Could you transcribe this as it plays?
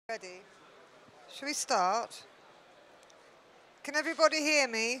Ready? Shall we start? Can everybody hear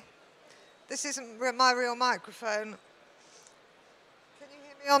me? This isn't my real microphone. Can you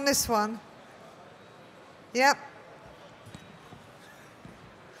hear me on this one? Yep.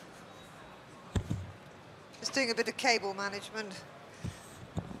 Just doing a bit of cable management.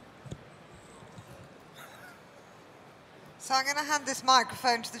 So I'm going to hand this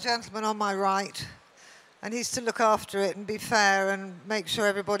microphone to the gentleman on my right, and he's to look after it and be fair and make sure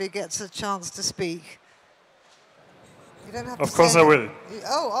everybody gets a chance to speak. You don't have to. Of course I will.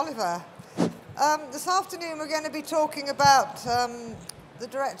 Oh, Oliver. This afternoon we're going to be talking about the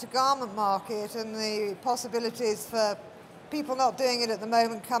direct-to-garment market and the possibilities for people not doing it at the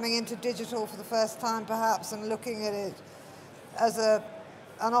moment coming into digital for the first time perhaps and looking at it as an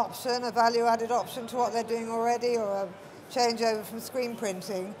option, a value-added option to what they're doing already, or a changeover from screen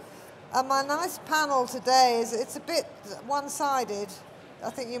printing. And my nice panel today it's a bit one-sided, I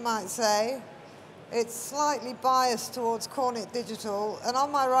think you might say. It's slightly biased towards Cornet Digital, and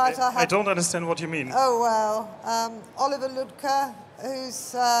on my right I don't understand what you mean. Oh, well, Oliver Ludke,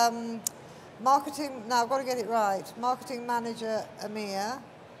 who's marketing, now I've got to get it right, marketing manager EMEA.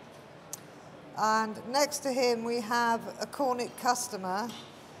 And next to him we have a Cornet customer,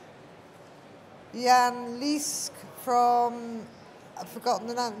 Jan Liesk from, I've forgotten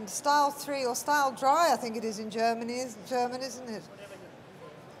the name, Style 3 or Style Dry, I think it is in Germany, isn't it?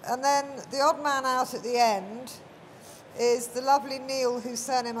 And then the odd man out at the end is the lovely Neil, whose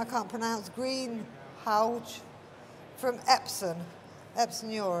surname I can't pronounce, Greenhalgh, from Epson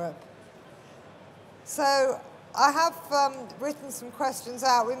Europe. So I have written some questions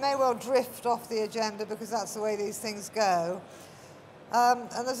out. We may well drift off the agenda because that's the way these things go. And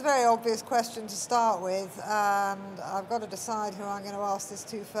there's a very obvious question to start with, and I've got to decide who I'm going to ask this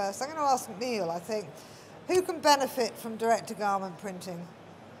to first. I'm going to ask Neil, I think. Who can benefit from direct-to-garment printing?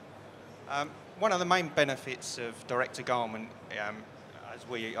 One of the main benefits of direct-to-garment, as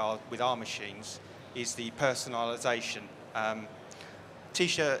we are with our machines, is the personalisation.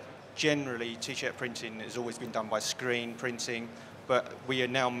 T-shirt printing has always been done by screen printing, but we are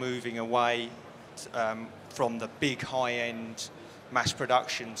now moving away from the big high-end mass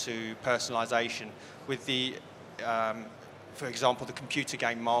production to personalisation. With the, for example, the computer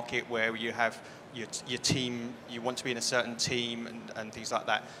game market, where you have your team, you want to be in a certain team and things like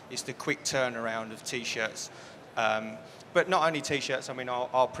that. It's the quick turnaround of T-shirts. But not only T-shirts, I mean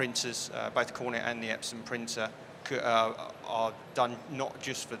our printers, both Cornet and the Epson printer, are done not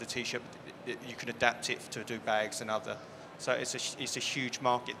just for the T-shirt, but you can adapt it to do bags and other. So it's a huge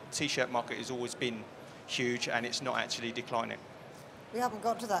market. The T-shirt market has always been huge, and it's not actually declining. We haven't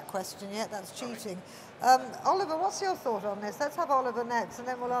got to that question yet, that's cheating. Oliver, what's your thought on this? Let's have Oliver next, and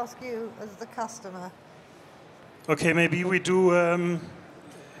then we'll ask you as the customer. Okay, maybe we do a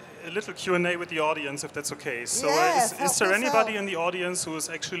little Q&A with the audience, if that's okay. So yes, is there anybody in the audience who is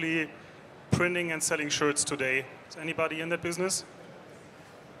actually printing and selling shirts today? Is anybody in that business?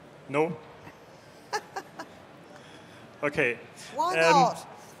 No? Okay. Why not?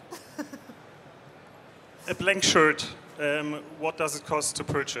 A blank shirt. What does it cost to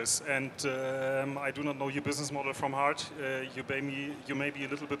purchase? And I do not know your business model from heart. You may be a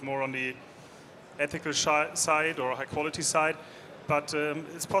little bit more on the ethical side or high quality side, but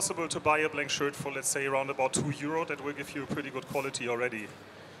it's possible to buy a blank shirt for, let's say, around about €2. That will give you a pretty good quality already.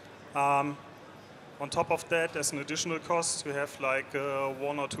 On top of that, there's an additional cost. You have like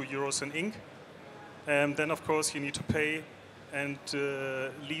 €1 or €2 in ink. And then, of course, you need to pay and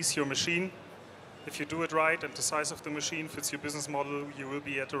lease your machine. If you do it right and the size of the machine fits your business model, you will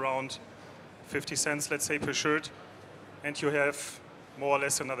be at around 50 cents, let's say, per shirt. And you have more or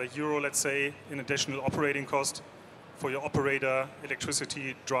less another €1, let's say, in additional operating cost for your operator,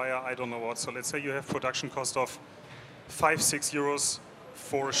 electricity, dryer, I don't know what. So let's say you have production cost of €5–6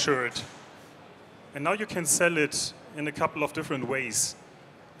 for a shirt. And now you can sell it in a couple of different ways.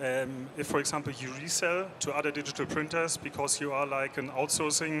 If, for example, you resell to other digital printers because you are like an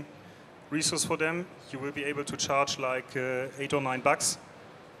outsourcing resource for them, you will be able to charge like $8 or $9.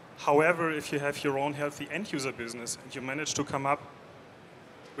 However, if you have your own healthy end-user business and you manage to come up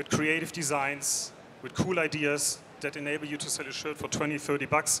with creative designs, with cool ideas that enable you to sell a shirt for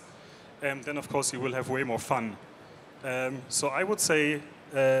 $20–30, then of course you will have way more fun. So I would say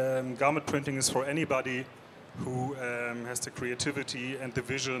garment printing is for anybody who has the creativity and the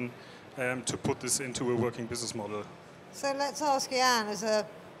vision to put this into a working business model. So let's ask Jan, as a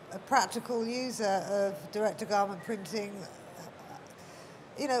practical user of direct-to-garment printing,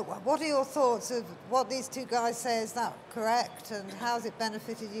 you know, what are your thoughts of what these two guys say? Is that correct, and how has it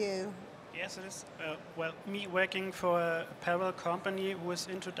benefited you? Yes, it is. Well, me working for a apparel company who is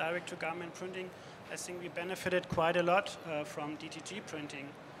into direct-to-garment printing, I think we benefited quite a lot from DTG printing,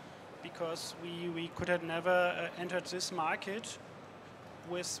 because we could have never entered this market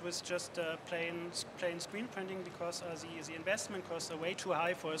with just plain screen printing, because the investment costs are way too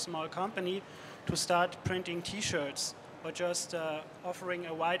high for a small company to start printing T-shirts, or just offering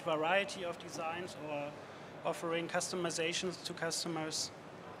a wide variety of designs, or offering customizations to customers.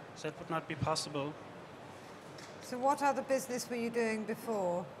 That would not be possible. So what other business were you doing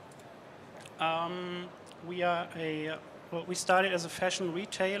before? We started as a fashion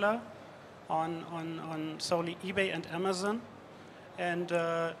retailer on solely eBay and Amazon. And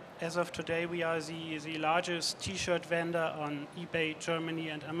as of today, we are the largest T-shirt vendor on eBay Germany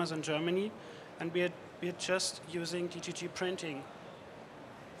and Amazon Germany. And we're just using DTG printing.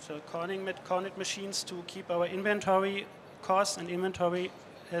 So Cornet machines to keep our inventory costs and inventory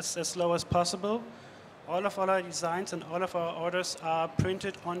as low as possible. All of our designs and all of our orders are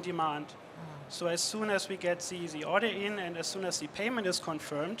printed on demand. So as soon as we get the order in and as soon as the payment is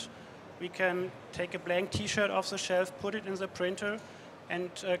confirmed, we can take a blank T-shirt off the shelf, put it in the printer, and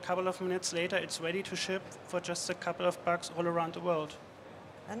a couple of minutes later it's ready to ship for just a couple of bucks all around the world.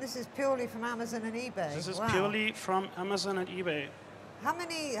 And this is purely from Amazon and eBay? This is purely from Amazon and eBay. How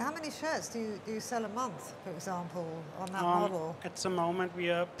many shirts do you sell a month, for example, on that model? At the moment, we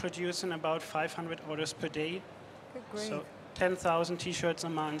are producing about 500 orders per day. Good grief. So 10,000 T-shirts a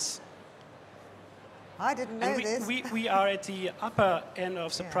month. I didn't know this. We are at the upper end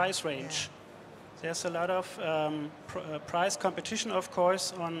of the price range. Yeah. There's a lot of price competition, of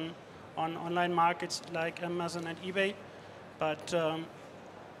course, on online markets like Amazon and eBay, but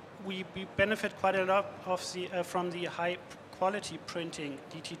we benefit quite a lot from the high quality printing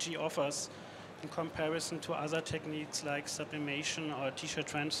DTG offers in comparison to other techniques like sublimation or T-shirt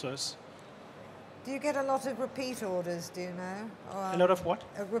transfers. Do you get a lot of repeat orders, do you know? Or, a lot of what?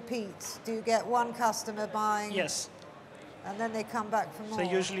 Repeats. Do you get one customer buying? Yes. And then they come back for more? They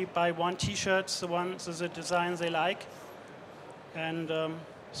usually buy one T-shirt, the designs they like. And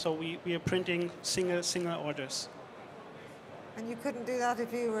so we are printing single orders. And you couldn't do that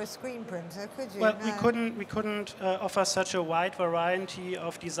if you were a screen printer, could you? Well, no. we couldn't offer such a wide variety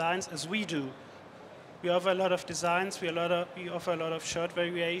of designs as we do. We offer a lot of designs, we offer a lot of shirt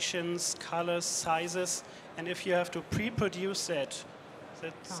variations, colors, sizes, and if you have to pre-produce that,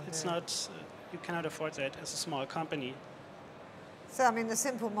 you cannot afford that as a small company. So, I mean, the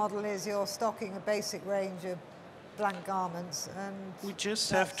simple model is you're stocking a basic range of blank garments, and we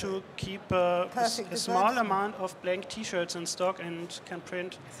just have to keep a small amount of blank T-shirts in stock and can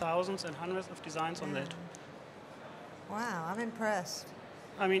print thousands and hundreds of designs on that. Wow, I'm impressed.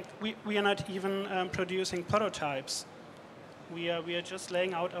 I mean, we are not even producing prototypes. We are just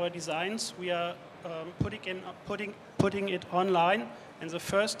laying out our designs. We are putting it online, and the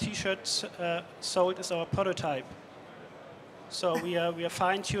first T-shirt sold is our prototype. So we are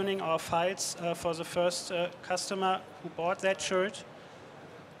fine-tuning our files for the first customer who bought that shirt,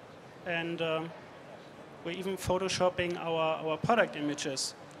 and we're even photoshopping our product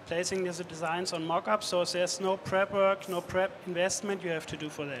images, placing the designs on mock-ups, so there's no prep work, no prep investment you have to do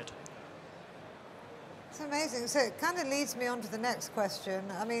for that. It's amazing. So it kind of leads me on to the next question.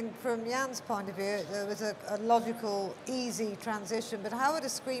 I mean, from Jan's point of view, there was a logical, easy transition, but how would a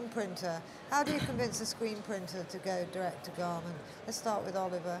screen printer, how do you convince a screen printer to go direct to garment? Let's start with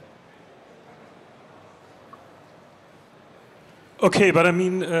Oliver. Okay, but I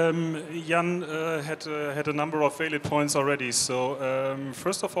mean, Jan had a number of valid points already. So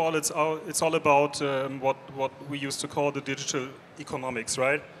first of all, it's all about what we used to call the digital economics,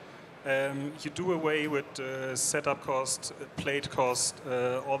 right? You do away with setup cost, plate cost,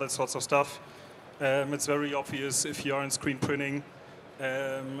 all that sorts of stuff. It's very obvious if you are in screen printing,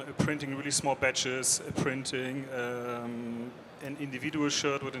 printing really small batches, printing an individual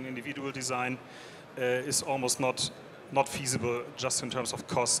shirt with an individual design is almost not feasible just in terms of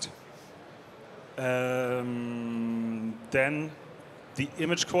cost. Then the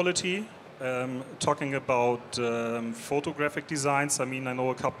image quality. Talking about photographic designs, I mean, I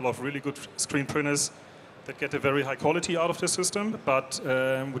know a couple of really good screen printers that get a very high quality out of the system, but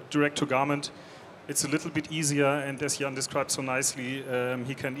with direct-to-garment, it's a little bit easier, and as Jan described so nicely,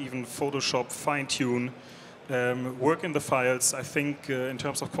 he can even Photoshop, fine-tune, work in the files. I think in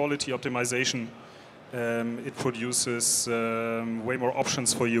terms of quality optimization, it produces way more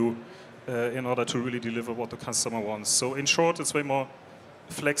options for you in order to really deliver what the customer wants. So in short, it's way more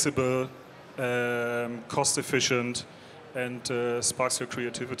flexible, cost efficient, and sparks your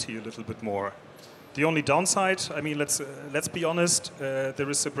creativity a little bit more. The only downside, I mean, let's be honest, there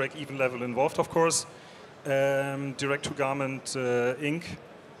is a break-even level involved, of course. Direct-to-garment ink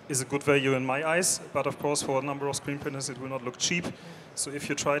is a good value in my eyes, but of course for a number of screen printers it will not look cheap. So if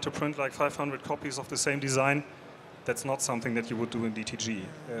you try to print like 500 copies of the same design, that's not something that you would do in DTG.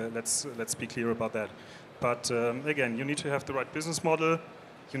 Let's be clear about that. But again, you need to have the right business model.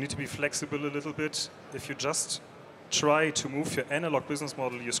 You need to be flexible a little bit. If you just try to move your analog business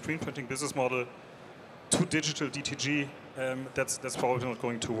model, your screen printing business model, to digital DTG, that's probably not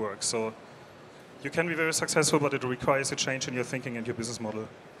going to work. So you can be very successful, but it requires a change in your thinking and your business model.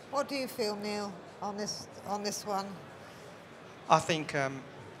 What do you feel, Neil, on this one? I think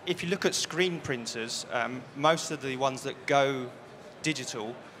if you look at screen printers, most of the ones that go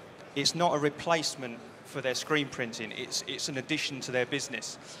digital, it's not a replacement for their screen printing. It's an addition to their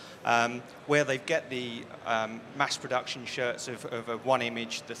business. Where they get the mass production shirts of a one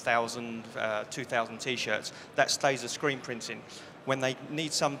image, the 1,000, 2,000 t-shirts, that stays as screen printing. When they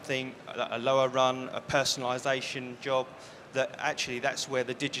need something, a lower run, a personalization job, that's where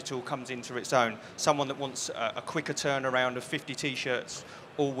the digital comes into its own. Someone that wants a quicker turnaround of 50 t-shirts,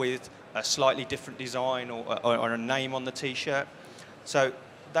 all with a slightly different design or a name on the t-shirt. So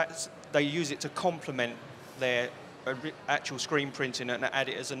they use it to complement their actual screen printing and add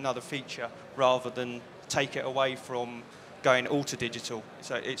it as another feature rather than take it away from going all to digital.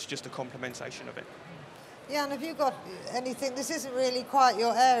 So it's just a complementation of it. Yeah, and have you got anything, this isn't really quite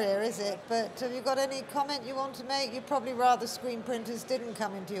your area, is it? But have you got any comment you want to make? You'd probably rather screen printers didn't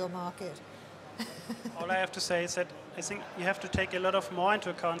come into your market. All I have to say is that I think you have to take a lot of more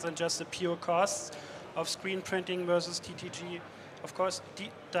into account than just the pure costs of screen printing versus DTG. Of course,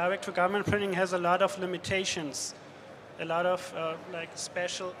 direct-to-garment printing has a lot of limitations. A lot of like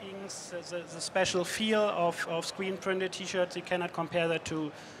special inks, the special feel of screen printed t-shirts, you cannot compare that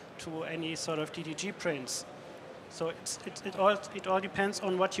to any sort of DTG prints. So it all depends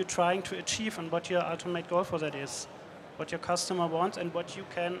on what you're trying to achieve and what your ultimate goal for that is, what your customer wants and what you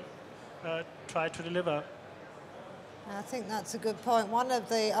can try to deliver. I think that's a good point.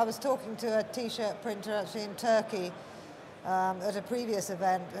 I was talking to a t-shirt printer actually in Turkey at a previous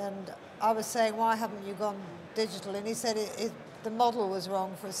event, and I was saying, why haven't you gone digital? And he said the model was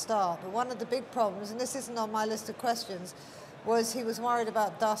wrong for a start. But one of the big problems, and this isn't on my list of questions, was he was worried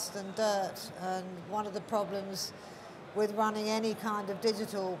about dust and dirt. And one of the problems with running any kind of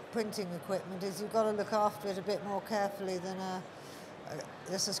digital printing equipment is you've got to look after it a bit more carefully than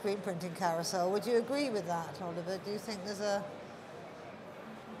just a screen printing carousel. Would you agree with that, Oliver? Do you think there's a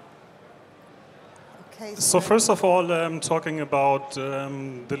case? So first of all, talking about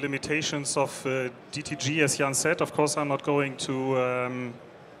the limitations of DTG, as Jan said, of course I'm not going to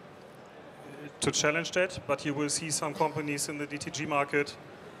challenge that, but you will see some companies in the DTG market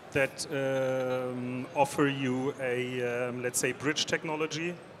that offer you a, let's say, bridge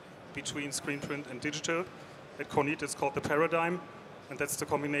technology between screen print and digital. At Kornit it's called the paradigm, and that's the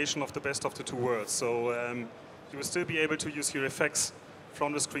combination of the best of the two worlds. So you will still be able to use your effects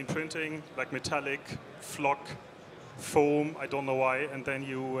from the screen printing, like metallic, flock, foam, I don't know why, and then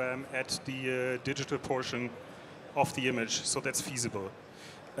you add the digital portion of the image, so that's feasible.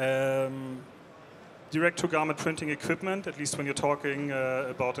 Direct-to-garment printing equipment, at least when you're talking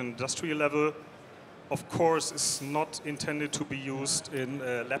about an industrial level, of course is not intended to be used in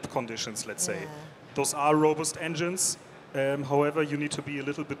lab conditions, let's say. Those are robust engines. However, you need to be a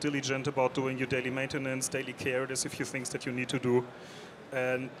little bit diligent about doing your daily maintenance, daily care. There's a few things that you need to do.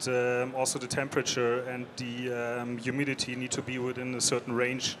 And also the temperature and the humidity need to be within a certain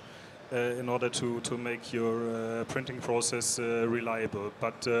range in order to make your printing process reliable.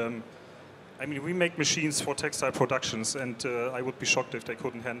 But I mean, we make machines for textile productions, and I would be shocked if they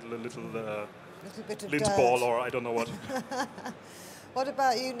couldn't handle a little bit of lint dirt. ball or I don't know what. What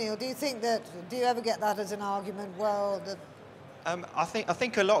about you, Neil? Do you ever get that as an argument? Well, I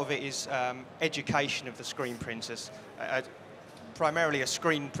think a lot of it is education of the screen printers. Primarily, a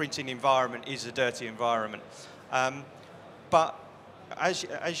screen printing environment is a dirty environment, but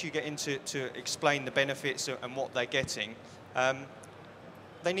as you get into to explain the benefits and what they're getting,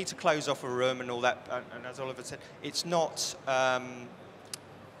 they need to close off a room and all that. And as Oliver said, it's not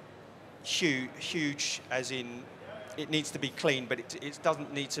huge as in it needs to be clean, but it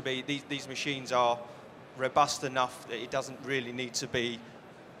doesn't need to be. These machines are robust enough that it doesn't really need to be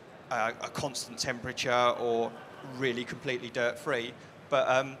a constant temperature or really completely dirt-free.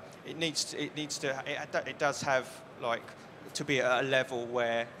 But it does have like to be at a level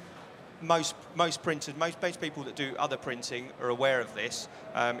where most printers, most people that do other printing are aware of this.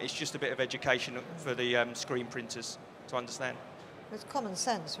 It's just a bit of education for the screen printers to understand. It's common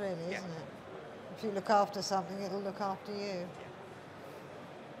sense, really, isn't it? If you look after something, it'll look after you.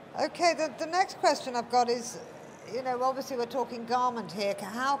 Okay, the next question I've got is, you know, obviously we're talking garment here.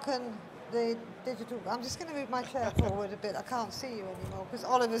 How can the digital... I'm just going to move my chair forward a bit. I can't see you anymore because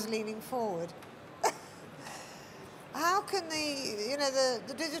Oliver's leaning forward. How can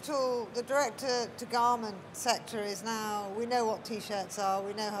the digital, the direct-to-garment sector is now, we know what T-shirts are,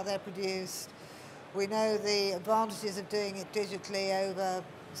 we know how they're produced, we know the advantages of doing it digitally over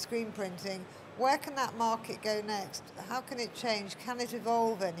screen printing. Where can that market go next? How can it change? Can it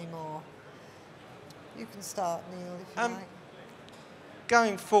evolve anymore? You can start, Neil, if you like.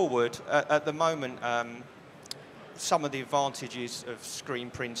 Going forward, at the moment, some of the advantages of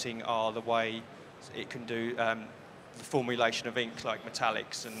screen printing are the way it can do the formulation of ink, like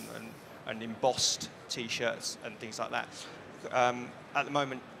metallics and embossed T-shirts and things like that. At the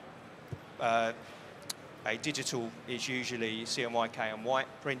moment, a digital is usually CMYK and white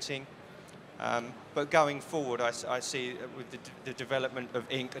printing. But going forward, I see with the development of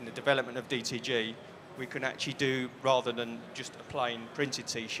ink and the development of DTG, we can actually do, rather than just a plain printed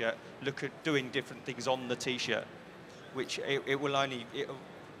T-shirt, look at doing different things on the T-shirt, which it will only...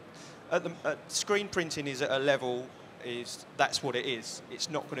 screen printing is at a level, that's what it is. It's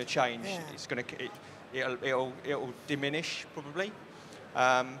not going to change. Yeah. It's going to... It'll diminish, probably.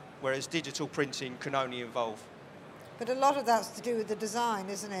 Whereas digital printing can only evolve. But a lot of that's to do with the design,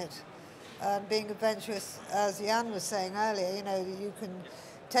 isn't it? Being adventurous, as Jan was saying earlier, you know, you can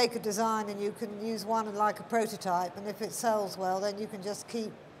take a design and you can use one like a prototype, and if it sells well, then you can just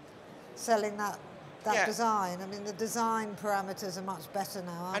keep selling that design. I mean, the design parameters are much better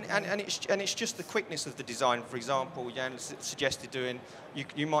now, aren't they? And it's just the quickness of the design. For example, Jan suggested doing,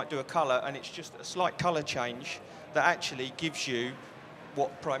 you might do a colour, and it's just a slight colour change that actually gives you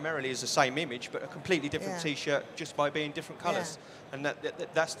what primarily is the same image, but a completely different T-shirt just by being different colours. Yeah. And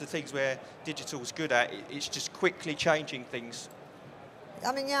that's the things where digital's good at. It's just quickly changing things.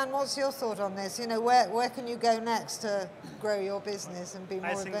 I mean, Jan, what's your thought on this? You know, where can you go next to grow your business and be more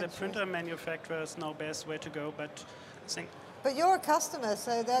adventurous? I think the printer manufacturers know best where to go, but I think... But you're a customer,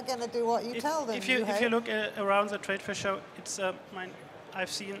 so they're going to do what you tell them. If you look around the trade fair show, it's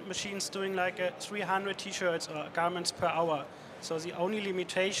I've seen machines doing like 300 T-shirts or garments per hour. So the only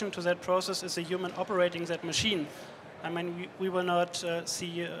limitation to that process is the human operating that machine. I mean, we will not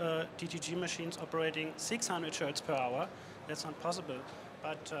see DTG machines operating 600 shirts per hour. That's not possible.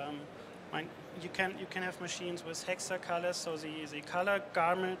 But you can have machines with hexa colors, so the color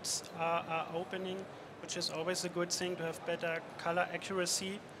garments are opening, which is always a good thing to have better color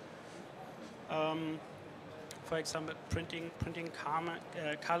accuracy. For example, printing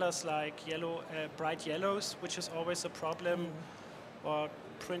colors like yellow, bright yellows, which is always a problem, or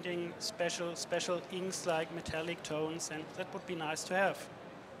printing special inks like metallic tones, and that would be nice to have,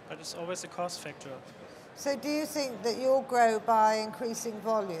 but it's always a cost factor. So do you think that you'll grow by increasing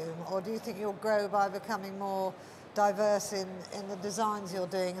volume, or do you think you'll grow by becoming more diverse in the designs you're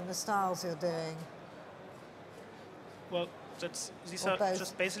doing and the styles you're doing? Well,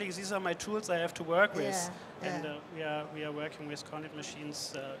 these are my tools I have to work with, and we are working with content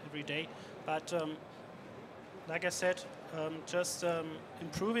machines every day. But like I said, just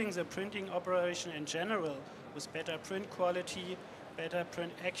improving the printing operation in general with better print quality, better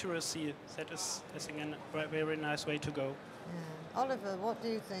print accuracy, that is, I think, a very nice way to go. Yeah. Oliver, what do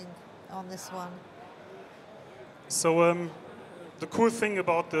you think on this one? So the cool thing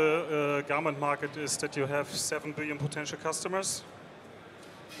about the garment market is that you have 7 billion potential customers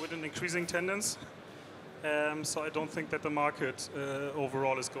with an increasing tendency. So I don't think that the market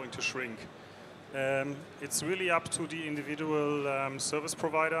overall is going to shrink. It's really up to the individual service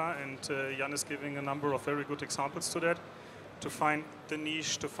provider, and Jan is giving a number of very good examples to that, to find the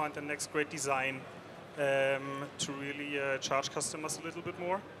niche, to find the next great design, to really charge customers a little bit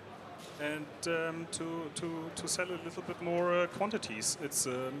more, and to sell a little bit more quantities.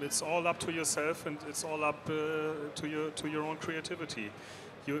 It's all up to yourself, and it's all up to your own creativity.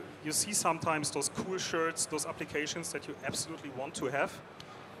 You see sometimes those cool shirts, those applications that you absolutely want to have.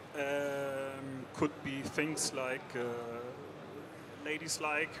 Could be things like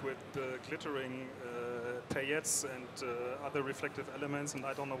ladies-like with glittering paillettes and other reflective elements, and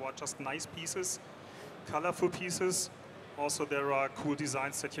I don't know what, just nice pieces, colorful pieces. Also, there are cool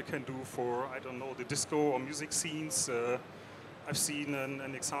designs that you can do for, I don't know, the disco or music scenes. I've seen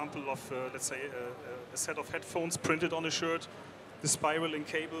an example of, let's say, a set of headphones printed on a shirt, the spiraling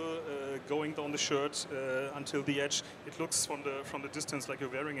cable going down the shirt until the edge. It looks from the distance like you're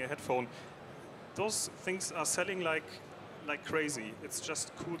wearing a headphone. Those things are selling like crazy. It's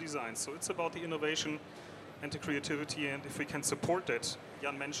just cool designs. So it's about the innovation and the creativity, and if we can support that,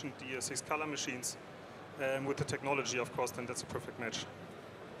 Jan mentioned the 6 color machines, with the technology, of course, then that's a perfect match.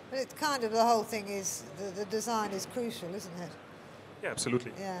 But it's kind of the whole thing is the design is crucial, isn't it? Yeah,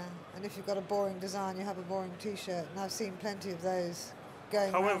 absolutely. Yeah, and if you've got a boring design, you have a boring T-shirt, and I've seen plenty of those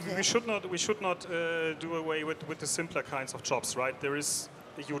going around However, here. we should not do away with the simpler kinds of jobs, right? There is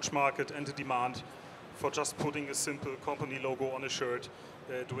a huge market and a demand for just putting a simple company logo on a shirt,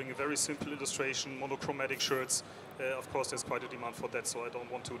 doing a very simple illustration, monochromatic shirts. Of course, there's quite a demand for that, so I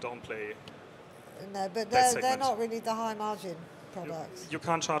don't want to downplay. No, but that they're not really the high margin products. You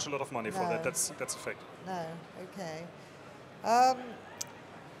can't charge a lot of money for No. that. That's a fact. No, okay.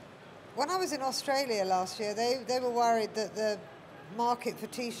 When I was in Australia last year, they were worried that the market for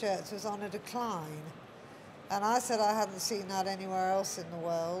T-shirts was on a decline. And I said I hadn't seen that anywhere else in the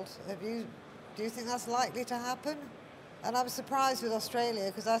world. Do you think that's likely to happen? And I was surprised with Australia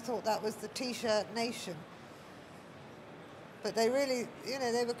because I thought that was the T-shirt nation. But they really,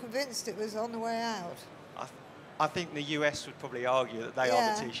 they were convinced it was on the way out. I think the US would probably argue that they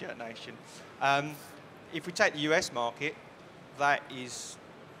are the T-shirt nation. If we take the US market, that is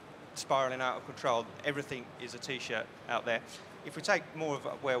spiralling out of control. Everything is a T-shirt out there. If we take more of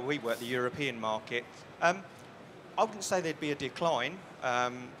where we work, the European market, I wouldn't say there'd be a decline.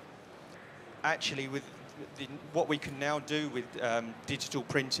 Actually, with what we can now do with digital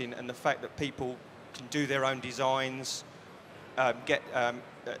printing and the fact that people can do their own designs, get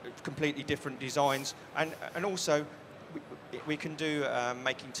completely different designs, and also we can do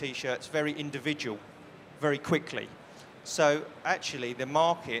making T-shirts very individual, very quickly. So actually the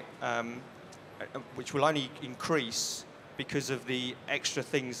market, which will only increase because of the extra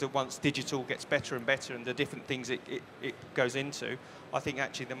things that once digital gets better and better and the different things it goes into, I think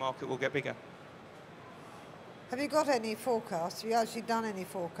actually the market will get bigger. Have you got any forecasts? Have you actually done any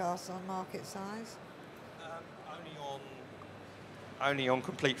forecasts on market size? Only on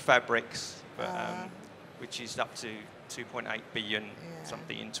complete fabrics, but, which is up to 2.8 billion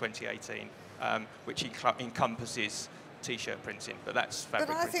something in 2018, which encompasses T-shirt printing, but that's fabric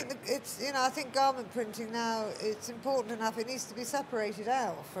printing. But I printing. think it's, I think garment printing now, it's important enough. It needs to be separated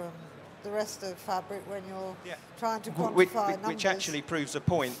out from the rest of fabric when you're trying to quantify numbers. Which actually proves a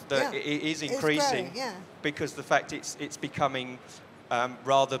point that it is increasing, growing, because the fact it's becoming,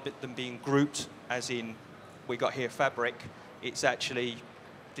 rather than being grouped, as in we got here fabric, it's actually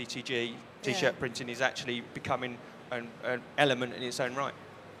DTG, T-shirt printing is actually becoming an element in its own right.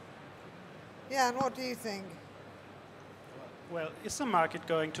 Yeah, and what do you think? Well, is the market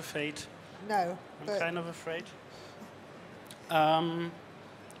going to fade? No. I'm kind of afraid.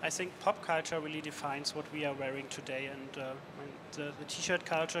 I think pop culture really defines what we are wearing today, and the T-shirt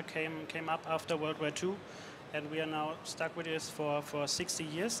culture came up after World War II, and we are now stuck with this for 60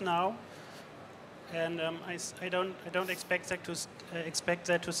 years now. And I don't expect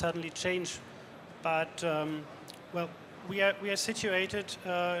that to suddenly change, but well, we are situated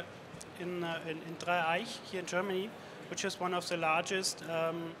in Dreieich here in Germany, which is one of the largest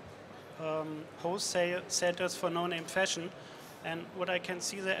wholesale centers for no-name fashion. And what I can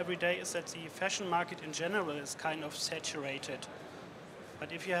see there every day is that the fashion market in general is kind of saturated.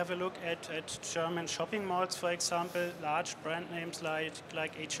 But if you have a look at German shopping malls, for example, large brand names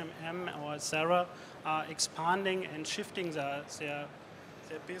like H&M or Zara are expanding and shifting their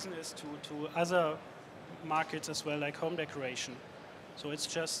business to other markets as well, like home decoration. So it's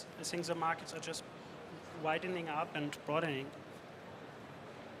just, I think the markets are just widening up and broadening.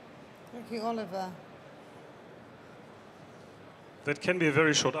 Thank you, Oliver. That can be a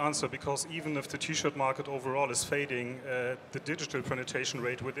very short answer, because even if the T-shirt market overall is fading, the digital penetration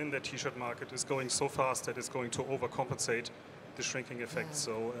rate within the T-shirt market is going so fast that it's going to overcompensate the shrinking effect.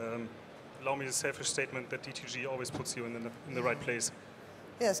 So allow me a selfish statement that DTG always puts you in the right place.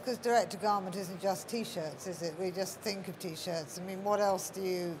 Yes, because direct-to-garment isn't just T-shirts, is it? We just think of T-shirts. I mean, what else do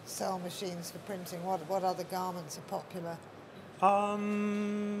you sell machines for printing? What other garments are popular?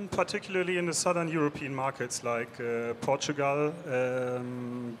 Particularly in the southern European markets like Portugal,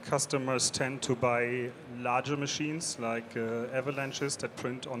 customers tend to buy larger machines like avalanches that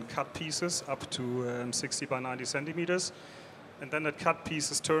print on cut pieces up to 60 by 90 centimeters. And then that cut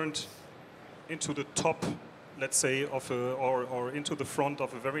piece is turned into the top, let's say, or into the front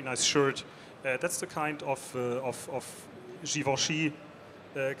of a very nice shirt. That's the kind of Givenchy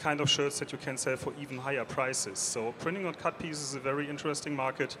kind of shirts that you can sell for even higher prices. So printing on cut pieces is a very interesting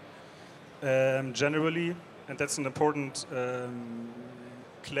market generally, and that's an important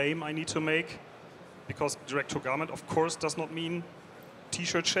claim I need to make, because direct-to-garment, of course, does not mean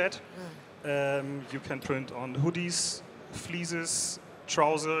T-shirt shed. You can print on hoodies, fleeces,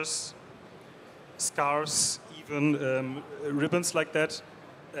 trousers, scarves, even ribbons like that.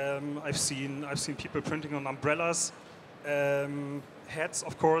 I've seen people printing on umbrellas, hats,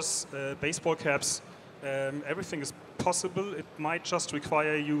 of course, baseball caps. Everything is possible. It might just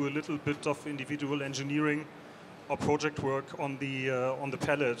require you a little bit of individual engineering or project work on the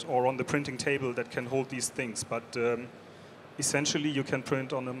palette or on the printing table that can hold these things. But essentially, you can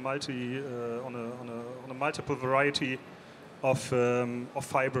print on a multiple variety of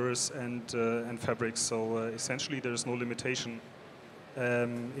fibers and fabrics. So essentially, there is no limitation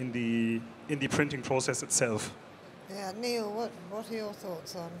in the printing process itself. Yeah, Neil, what are your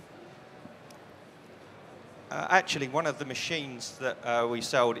thoughts on? Actually, one of the machines that we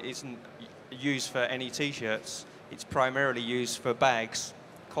sold isn't used for any T-shirts. It's primarily used for bags,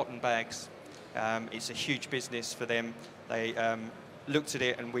 cotton bags. It's a huge business for them. They looked at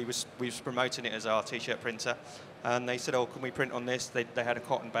it, and we was promoting it as our T-shirt printer. And they said, "Oh, can we print on this?" They had a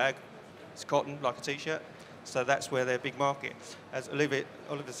cotton bag. It's cotton, like a T-shirt. So that's where their big market. As Oliver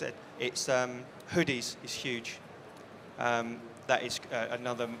said, it's hoodies is huge. That is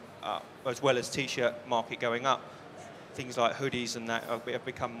another, as well as T-shirt market going up. Things like hoodies and that have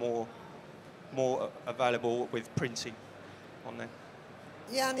become more available with printing on there.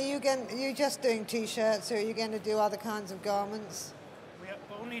 Yeah, and are you just doing T-shirts, or are you going to do other kinds of garments? We are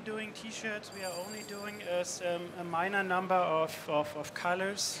only doing T-shirts. We are only doing a minor number of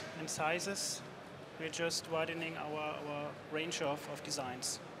colors and sizes. We're just widening our range of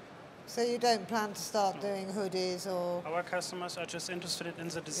designs. So you don't plan to start doing hoodies or... Our customers are just interested in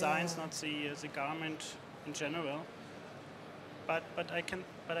the designs, not the garment in general. But I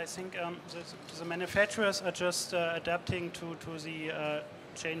think the manufacturers are just adapting to the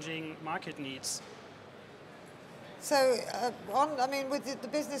changing market needs. So, with the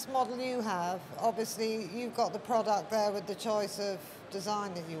business model you have, obviously you've got the product there with the choice of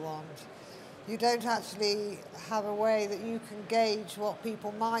design that you want. You don't actually have a way that you can gauge what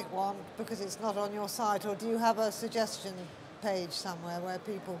people might want because it's not on your site, or do you have a suggestion page somewhere where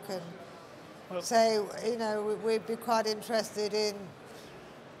people can say, we'd be quite interested in,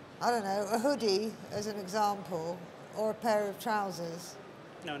 I don't know, a hoodie as an example, or a pair of trousers?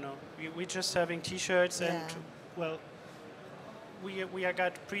 No. We're just having T-shirts and, we are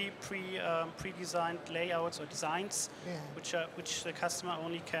got pre-designed layouts or designs, which the customer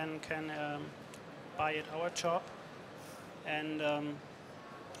only can buy at our shop, and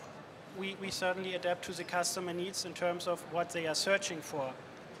we certainly adapt to the customer needs in terms of what they are searching for.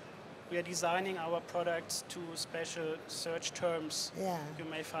 We are designing our products to special search terms you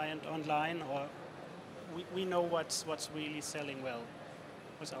may find online, or we know what's really selling well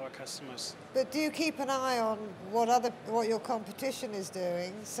with our customers. But do you keep an eye on what your competition is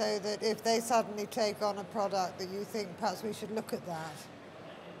doing, so that if they suddenly take on a product that you think perhaps we should look at that?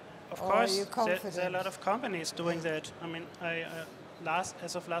 Of course, there are a lot of companies doing that. I mean,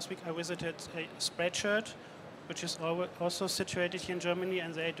 as of last week, I visited a Spreadshirt, which is also situated here in Germany,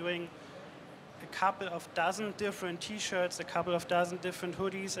 and they're doing a couple of dozen different T-shirts, a couple of dozen different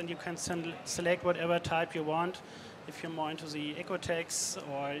hoodies, and you can select whatever type you want. If you're more into the Ecotex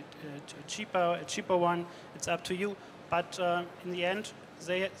or a cheaper one, it's up to you. But in the end,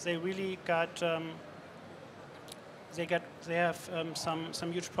 they really got they have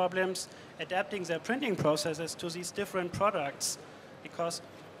some huge problems adapting their printing processes to these different products, because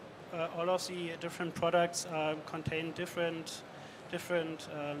all of the different products contain different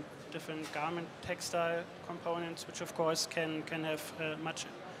garment textile components, which of course can have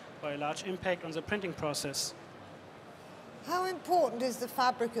a large impact on the printing process. How important is the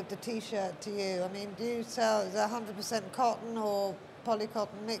fabric of the T-shirt to you? I mean, do you sell 100% cotton or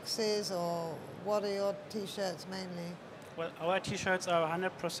polycotton mixes, or what are your T-shirts mainly? Well, our T-shirts are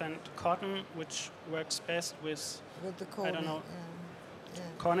 100% cotton, which works best with the cornet, I don't know,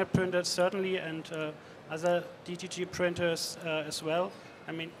 cornet printers certainly, and other DTG printers as well.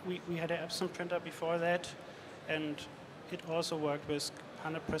 I mean, we had an Epson printer before that, and it also worked with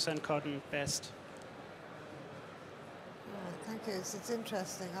 100% cotton best. Thank you. It's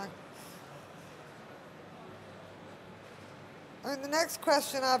interesting. I mean, the next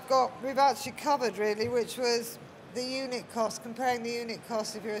question I've got, we've actually covered really, which was the unit cost, comparing the unit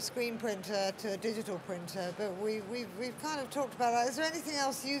cost if you're a screen printer to a digital printer. But we've kind of talked about that. Is there anything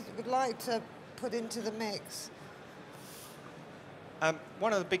else you would like to put into the mix?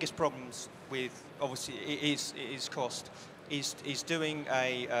 One of the biggest problems with, obviously, it is cost, is doing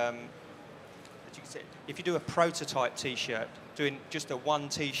a, as you said, if you do a prototype T-shirt, doing just a one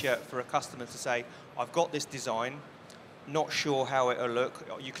T-shirt for a customer to say, I've got this design, not sure how it'll look.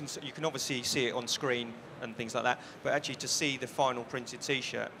 You can obviously see it on screen and things like that, but actually to see the final printed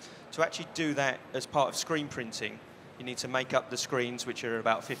T-shirt. To actually do that as part of screen printing, you need to make up the screens, which are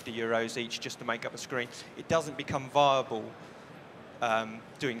about €50 each, just to make up a screen. It doesn't become viable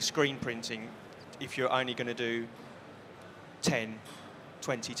doing screen printing if you're only going to do 10,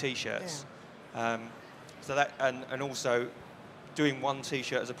 20 T-shirts. Yeah. So that, and also doing one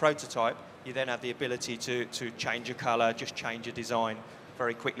T-shirt as a prototype, you then have the ability to change a colour, just change a design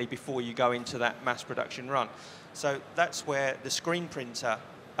very quickly before you go into that mass production run. So that's where the screen printer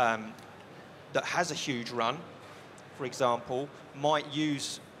that has a huge run, for example, might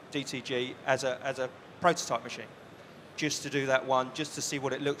use DTG as a prototype machine, just to do that one, just to see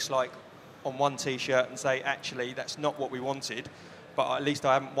what it looks like on one T-shirt and say, actually, that's not what we wanted, but at least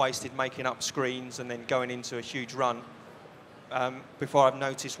I haven't wasted making up screens and then going into a huge run before I've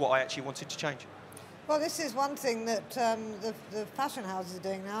noticed what I actually wanted to change. Well, this is one thing that the fashion houses are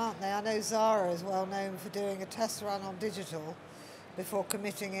doing now, aren't they? I know Zara is well known for doing a test run on digital before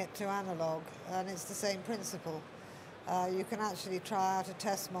committing it to analog, and it's the same principle. You can actually try out a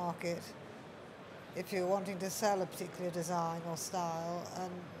test market if you're wanting to sell a particular design or style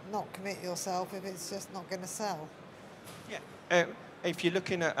and not commit yourself if it's just not going to sell. Yeah. If you're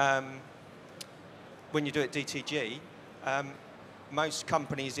looking at when you do it DTG, most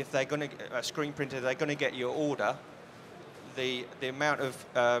companies, if they're going to a screen printer, they're going to get your order. The amount of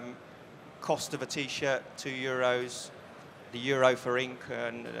cost of a T-shirt, €2, the euro for ink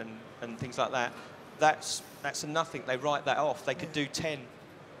and things like that. That's a nothing. They write that off. They could do 10.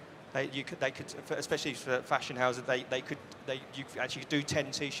 They could, especially for fashion houses, you actually do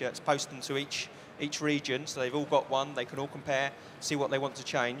 10 T-shirts, post them to each region, so they've all got one. They can all compare, see what they want to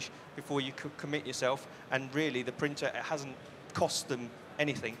change before you could commit yourself. And really, the printer, it hasn't cost them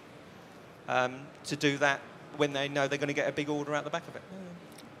anything to do that when they know they're going to get a big order out the back of it.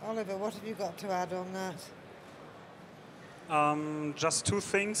 Oliver, what have you got to add on that? Just two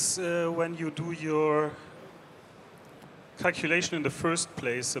things. When you do your calculation in the first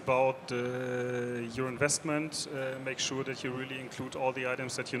place about your investment, make sure that you really include all the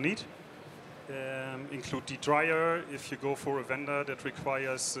items that you need. Include the dryer. If you go for a vendor that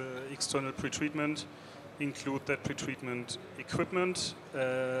requires external pretreatment, include that pretreatment equipment,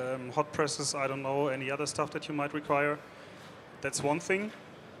 hot presses, I don't know, any other stuff that you might require. That's one thing.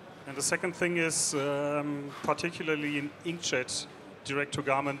 And the second thing is, particularly in inkjet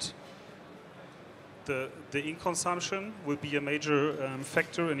direct-to-garment, the ink consumption will be a major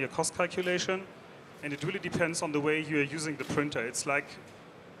factor in your cost calculation, and it really depends on the way you are using the printer. It's like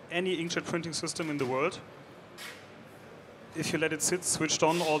any inkjet printing system in the world. If you let it sit switched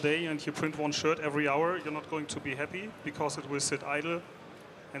on all day and you print one shirt every hour, you're not going to be happy because it will sit idle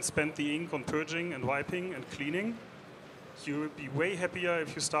and spend the ink on purging and wiping and cleaning. You will be way happier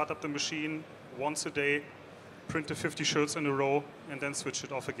if you start up the machine once a day, print the 50 shirts in a row, and then switch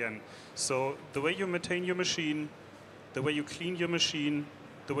it off again. So the way you maintain your machine, the way you clean your machine,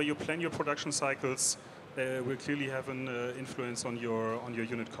 the way you plan your production cycles will clearly have an influence on your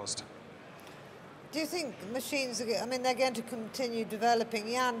unit cost. Do you think machines are, I mean, they're going to continue developing?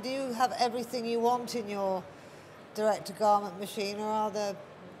 Jan, do you have everything you want in your direct-to-garment machine, or are there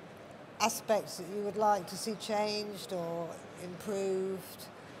aspects that you would like to see changed or improved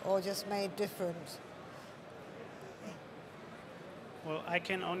or just made different? Well, I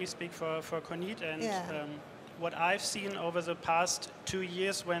can only speak for Cornit, and what I've seen over the past 2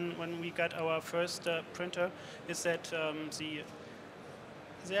 years when we got our first printer is that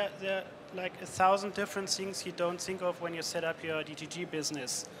there are like 1,000 different things you don't think of when you set up your DTG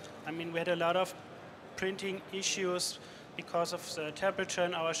business. I mean, we had a lot of printing issues because of the temperature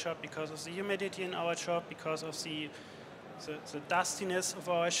in our shop, because of the humidity in our shop, because of the dustiness of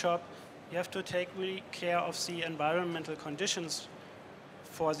our shop. You have to take really care of the environmental conditions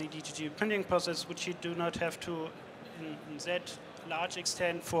for the DTG printing process, which you do not have to in that large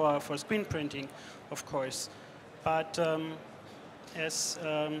extent for screen printing, of course. But as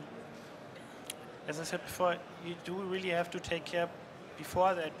I said before, you do really have to take care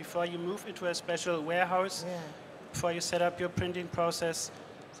before that, before you move into a special warehouse. Before you set up your printing process,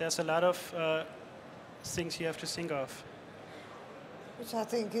 there's a lot of things you have to think of. Which I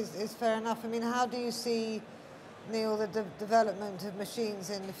think is fair enough. I mean, how do you see, Neil, the development of machines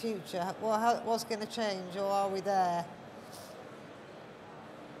in the future? Well, what's going to change, or are we there?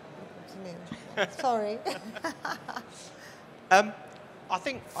 Sorry. I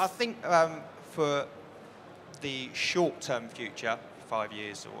think for the short-term future, 5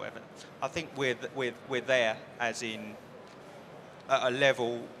 years or whatever, I think we're there, as in at a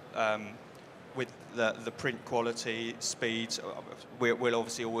level with the print quality, speeds. We'll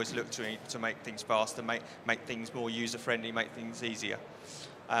obviously always look to make things faster, make things more user-friendly, make things easier.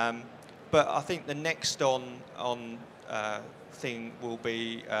 But I think the next on thing will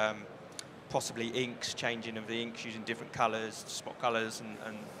be possibly inks, changing of the inks, using different colours, spot colours,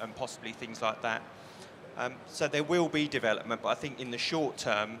 and possibly things like that. So there will be development, but I think in the short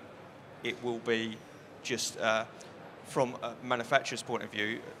term, it will be just from a manufacturer's point of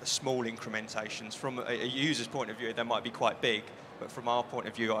view, small incrementations. From a user's point of view, they might be quite big, but from our point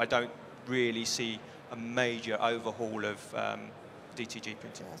of view, I don't really see a major overhaul of DTG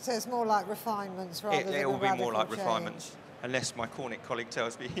printing. Yeah, so it's more like refinements rather than It will be more like change. refinements, unless my Cornick colleague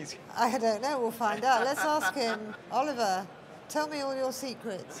tells me he's... I don't know, we'll find out. Let's ask him. Oliver, tell me all your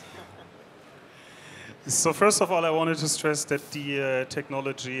secrets. So first of all, I wanted to stress that the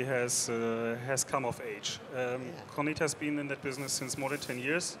technology has come of age. Cornick has been in that business since more than 10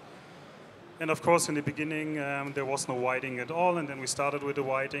 years. And of course, in the beginning, there was no whiting at all. And then we started with the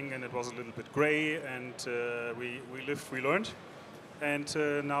whiting, and it was a little bit gray. And we lived, we learned. And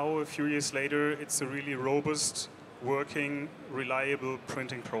now, a few years later, it's a really robust, working, reliable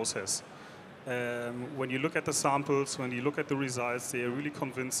printing process. When you look at the samples, when you look at the results, they are really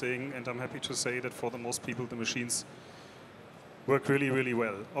convincing, and I'm happy to say that for the most people, the machines work really, really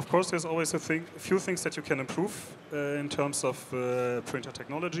well. Of course, there's always a few things that you can improve in terms of printer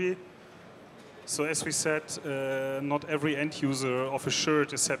technology. So as we said, not every end user of a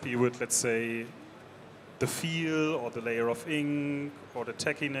shirt is happy with, let's say, the feel or the layer of ink or the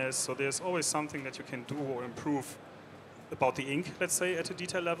tackiness. So there's always something that you can do or improve about the ink, let's say, at a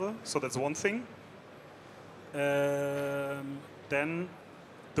detail level. So that's one thing. Then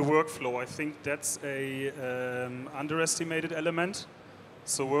the workflow, I think that's a underestimated element.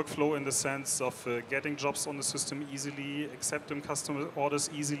 So workflow in the sense of getting jobs on the system easily, accepting customer orders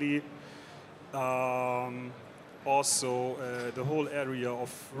easily. Also, the whole area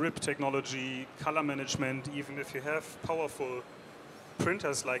of RIP technology, color management, even if you have powerful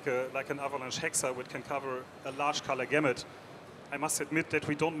printers like an Avalanche Hexa, which can cover a large color gamut, I must admit that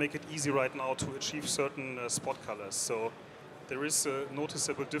we don't make it easy right now to achieve certain spot colors. So there is a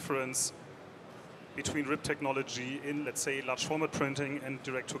noticeable difference between RIP technology in, let's say, large format printing and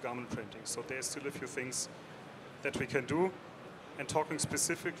direct-to-garment printing. So there's still a few things that we can do. And talking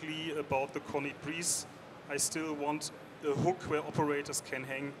specifically about the Cornick Breeze, I still want a hook where operators can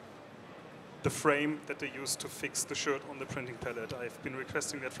hang the frame that they use to fix the shirt on the printing pallet. I've been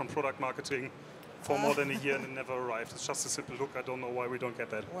requesting that from product marketing for more than a year and it never arrived. It's just a simple hook. I don't know why we don't get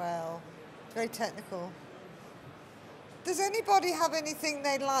that. Well, very technical. Does anybody have anything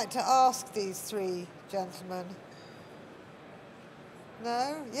they'd like to ask these three gentlemen?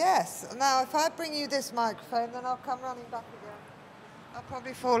 No? Yes. Now, if I bring you this microphone, then I'll come running back again. I'll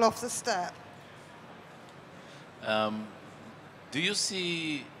probably fall off the step. Do you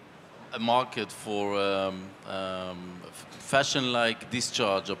see a market for fashion-like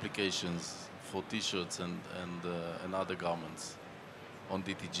discharge applications for T-shirts and other garments on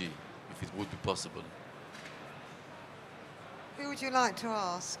DTG, if it would be possible? Who would you like to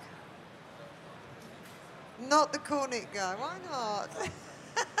ask? Not the Cornick guy. Why not?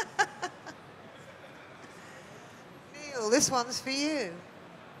 Neil, this one's for you.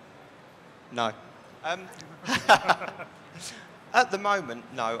 No. At the moment,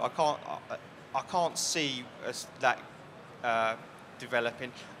 no. I can't see us that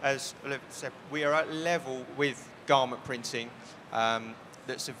developing. As Olivia said, we are at level with garment printing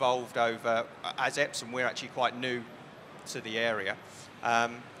that's evolved over. As Epsom, we're actually quite new to the area,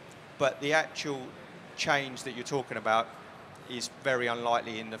 but the actual change that you're talking about is very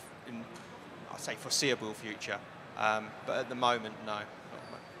unlikely in I'd say foreseeable future. But at the moment, no.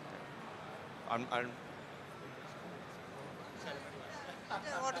 I don't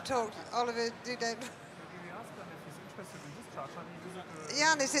want to talk, Oliver. You don't.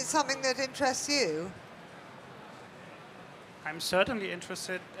 Jan, is it something that interests you? I'm certainly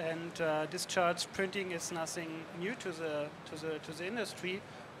interested, and discharge printing is nothing new to the industry.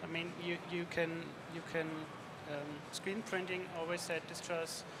 I mean, you can screen printing always had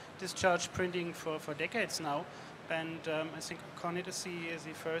discharge printing for decades now, and I think Cornick is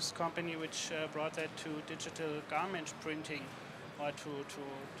the first company which brought that to digital garment printing, or to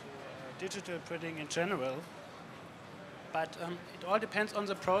digital printing in general. But it all depends on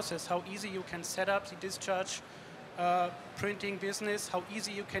the process, how easy you can set up the discharge printing business, how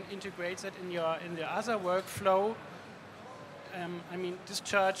easy you can integrate that in the other workflow. I mean,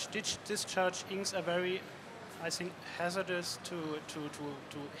 discharge inks are very, I think, hazardous to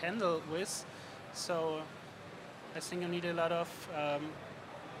handle with. So I think you need a lot of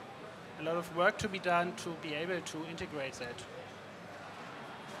a lot of work to be done to be able to integrate that.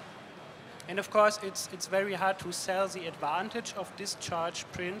 And of course, it's very hard to sell the advantage of discharge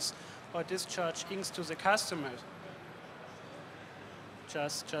prints or discharge inks to the customer.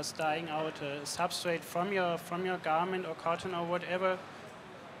 Just dyeing out a substrate from your garment or cotton or whatever.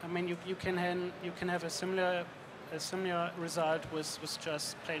 I mean, you can have a similar result with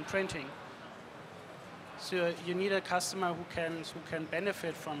just plain printing. So you need a customer who can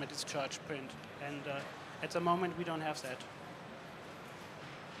benefit from a discharge print, and at the moment we don't have that.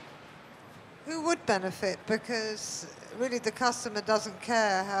 Who would benefit? Because really the customer doesn't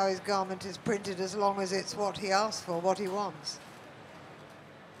care how his garment is printed as long as it's what he asks for, what he wants.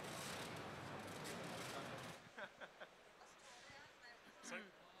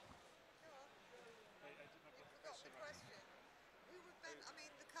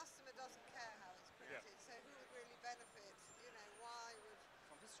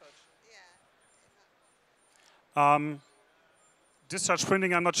 Discharge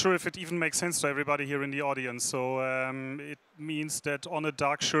printing, I'm not sure if it even makes sense to everybody here in the audience. So it means that on a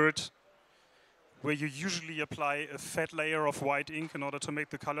dark shirt, where you usually apply a fat layer of white ink in order to make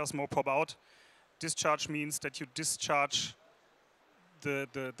the colors more pop out, discharge means that you discharge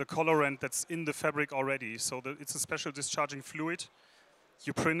the colorant that's in the fabric already. So it's a special discharging fluid.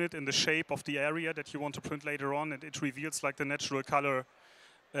 You print it in the shape of the area that you want to print later on, and it reveals like the natural color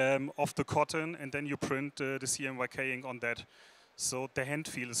of the cotton, and then you print the CMYK ink on that. So the hand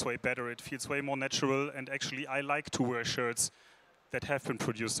feel is way better. It feels way more natural, and actually I like to wear shirts that have been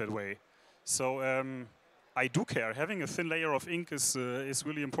produced that way. So I do care. Having a thin layer of ink is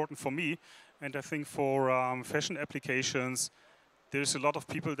really important for me, and I think for fashion applications, there's a lot of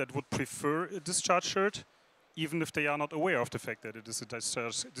people that would prefer a discharge shirt, even if they are not aware of the fact that it is a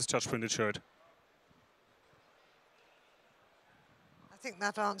discharge printed shirt. I think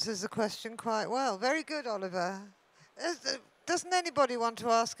that answers the question quite well. Very good, Oliver. Doesn't anybody want to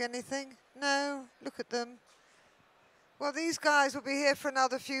ask anything? No? Look at them. Well, these guys will be here for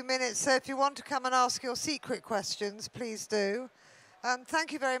another few minutes, so if you want to come and ask your secret questions, please do.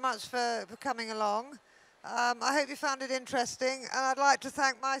 Thank you very much for coming along. I hope you found it interesting, and I'd like to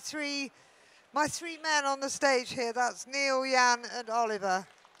thank my three men on the stage here. That's Neil, Jan, and Oliver.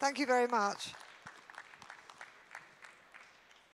 Thank you very much.